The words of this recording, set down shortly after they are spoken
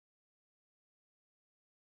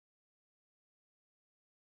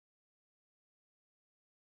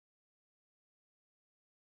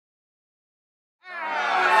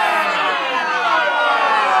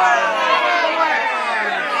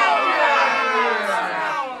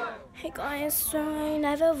guess I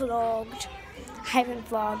never vlogged. I haven't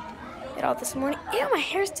vlogged at all this morning. Ew, my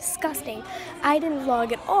hair's disgusting. I didn't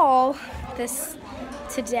vlog at all this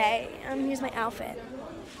today. Here's my outfit.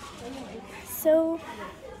 So,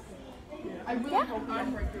 yeah.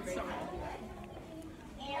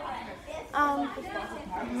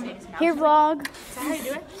 Here vlog. How you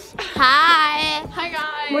doing? Hi. Hi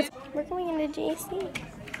guys. We're going into JC. He's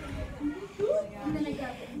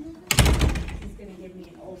gonna give me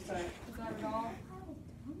an ulcer. Is that at all?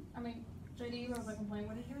 I mean, JD, what was I complaining?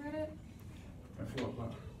 When did you write it? At 4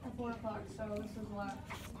 o'clock. At 4 o'clock. So this was what?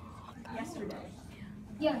 Yesterday.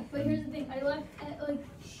 Yeah, but here's the thing. I left at like.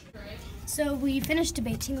 So we finished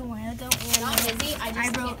debate team a while ago, and I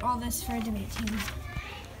wrote all this for a debate team.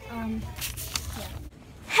 Yeah.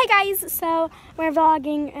 Hey guys, so we're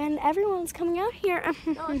vlogging, and everyone's coming out here. I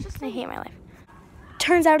hate my life.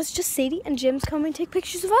 Turns out it's just Sadie and Jim's coming to take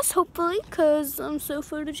pictures of us, hopefully, because I'm so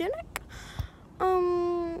photogenic.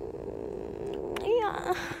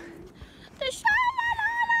 Yeah. The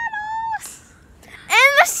shallows.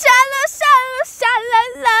 And the shallow.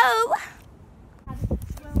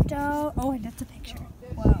 Don't, oh, and that's a picture.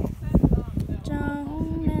 Whoa.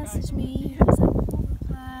 Don't message me, 'cause I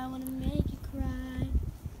want to make you cry.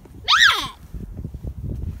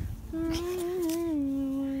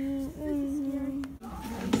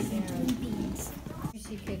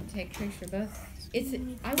 She could take pictures for both. I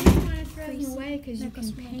wouldn't want to throw them away because you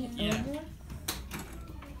can paint over.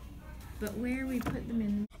 But where we put them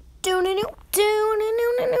in.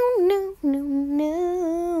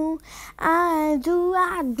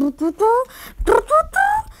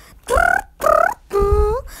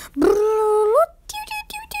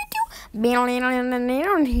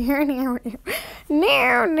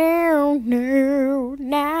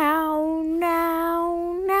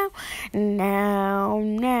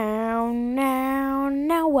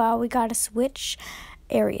 Now, well, we gotta switch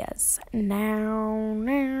areas. Now.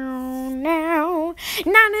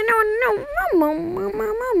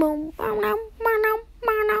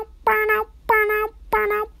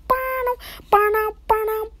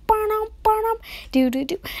 Do.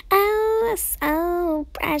 Oh, so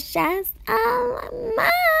precious, oh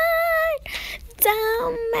mine.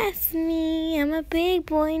 Don't mess me. I'm a big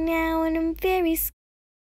boy now, and I'm very scared.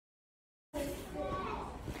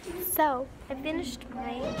 So, I finished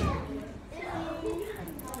my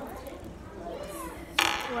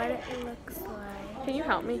what it looks like. Can you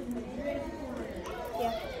help me?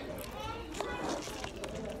 Yeah.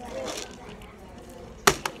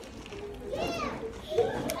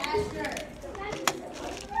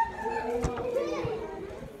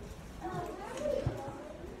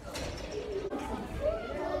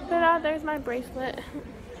 Ta-da, there's my bracelet.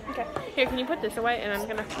 Okay, here, can you put this away? And I'm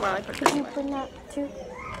gonna, while I put this away. Put that too.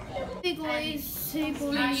 Hey boys, Either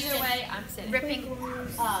way, I'm sitting. ripping,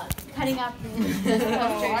 cutting up the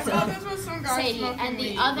posters of Sadie, and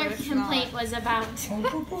the other complaint was about a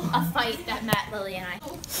fight that Matt, Lily, and I.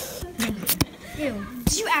 Ew.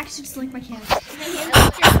 Did you actually just link my camera?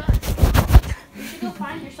 You should go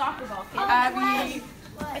find your soccer ball, kid. Abby.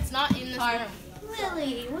 It's not in this room.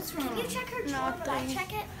 Lily, what's wrong? Can you check her drawer?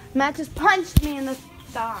 Check it. Matt just punched me in the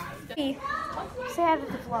thigh. Say hi to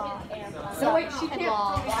the vlog. So wait, she can't.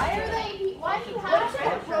 Why do you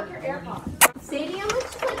have your AirPods? Sadie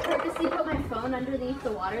almost like purposely put my phone underneath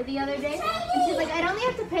the water the other day, and she's like, "I'd only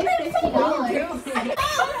have to pay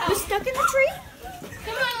 $50." You stuck in the tree?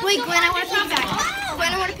 Wait, Gwen, I want to piggyback.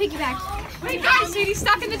 Gwen, I want to piggyback. Wait, guys, Sadie's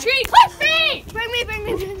stuck in the tree. Clip me! Bring me.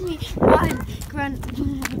 Run.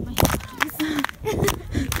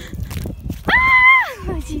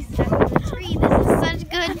 Oh, she's stuck in the tree. This is such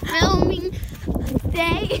good filming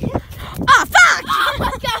day. Oh, fuck! Oh,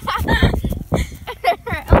 my God.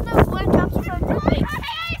 Oh, no, Gwen drops her phone.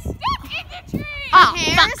 Oh,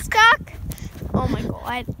 hair is stuck? Oh, my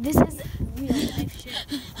God. This is real life shit.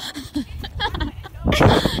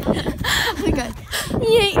 Oh, my God.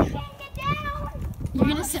 Yay. You're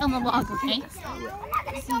gonna sit on the log, okay?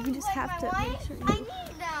 So you just have to make sure you...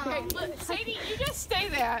 Okay, look, Sadie, you just stay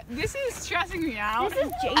there. This is stressing me out. This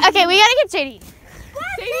is JD. Okay, we gotta get JD.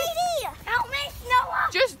 Sadie, Help me, Noah!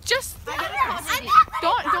 just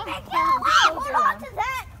don't. Hold on to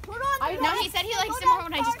that! No, he said he likes it more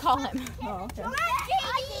when I just call him. Oh, okay.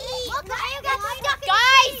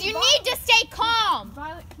 Guys, you need to stay calm.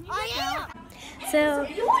 Violet, can you So,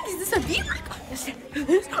 is this a beaver?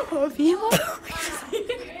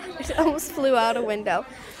 it almost flew out a window.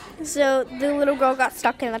 So, the little girl got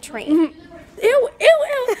stuck in the tree. Ew.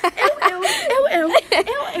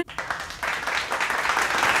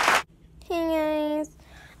 Hey guys,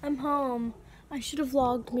 I'm home. I should have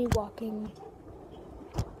vlogged me walking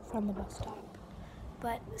from the bus stop.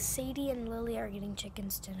 But Sadie and Lily are getting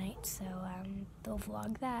chickens tonight, so they'll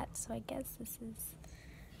vlog that. So I guess this is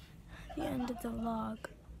the end of the vlog.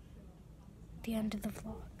 The end of the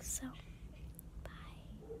vlog. So,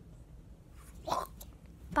 bye.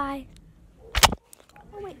 Bye.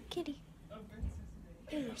 Oh wait, kitty.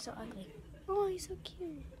 Ew, you're so ugly. Oh, you're so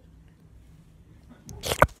cute.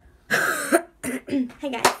 Hey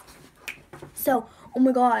guys. So, oh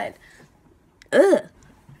my god. Ugh.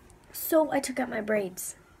 So I took out my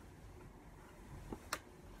braids.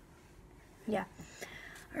 Yeah.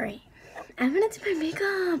 Alright. I'm gonna do my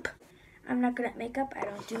makeup. I'm not good at makeup. I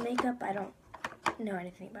don't do makeup. I don't know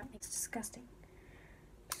anything about makeup. It's disgusting.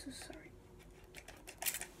 I'm so sorry.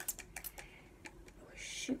 Oh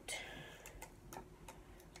shoot.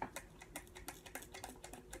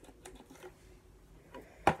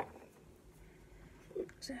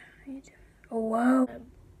 Oh whoa.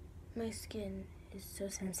 My skin is so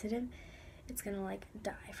sensitive. It's gonna like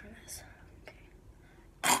die from this.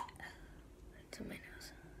 Okay. To my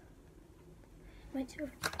nose. My two.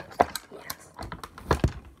 Yes.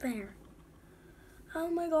 There. Oh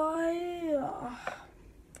my god.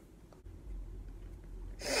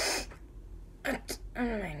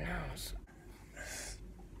 On my nose.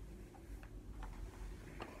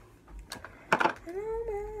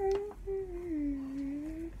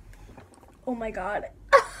 Oh my god.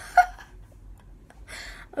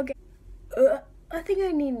 Okay. I think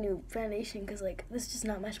I need new foundation because like this does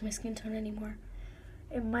not match my skin tone anymore.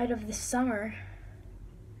 It might have this summer,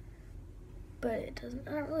 but it doesn't.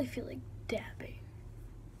 I don't really feel like dabbing.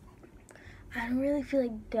 I don't really feel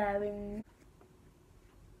like dabbing.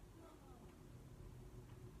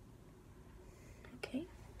 Okay.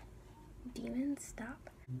 Demon, stop.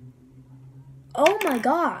 Oh my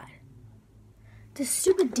god. This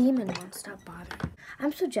stupid demon won't stop bothering.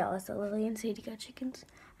 I'm so jealous that Lily and Sadie got chickens.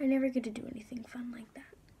 I never get to do anything fun like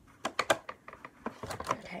that.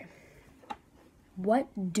 Okay. What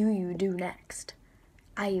do you do next?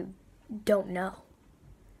 I don't know.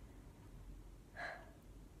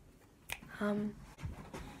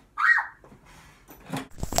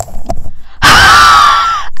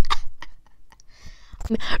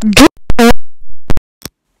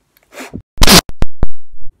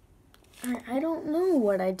 I don't know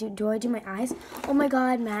what I do. Do I do my eyes? Oh my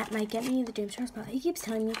god, Matt might get me the Dreamstar spot. He keeps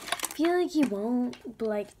telling me. I feel like he won't, but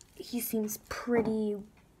like he seems pretty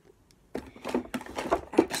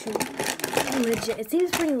actually legit. It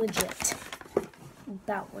seems pretty legit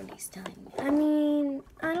about what he's telling me. I mean,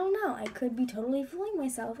 I don't know. I could be totally fooling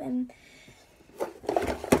myself and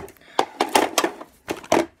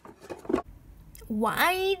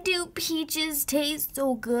why do peaches taste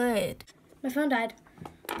so good? My phone died.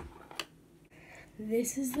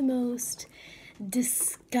 This is the most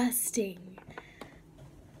disgusting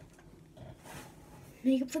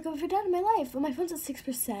makeup look I've ever done in my life. But my phone's at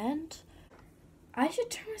 6%. I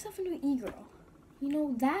should turn myself into an e-girl. You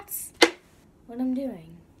know, that's what I'm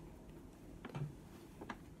doing.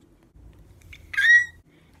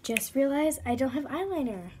 Just realized I don't have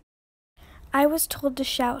eyeliner. I was told to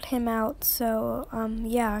shout him out, so,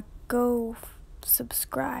 yeah, go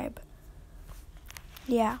subscribe.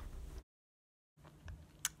 Yeah.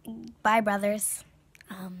 Bye, brothers.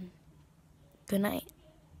 Good night.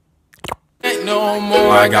 Ain't no more.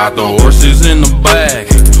 I got the horses in the back.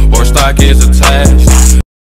 Horse stock is attached.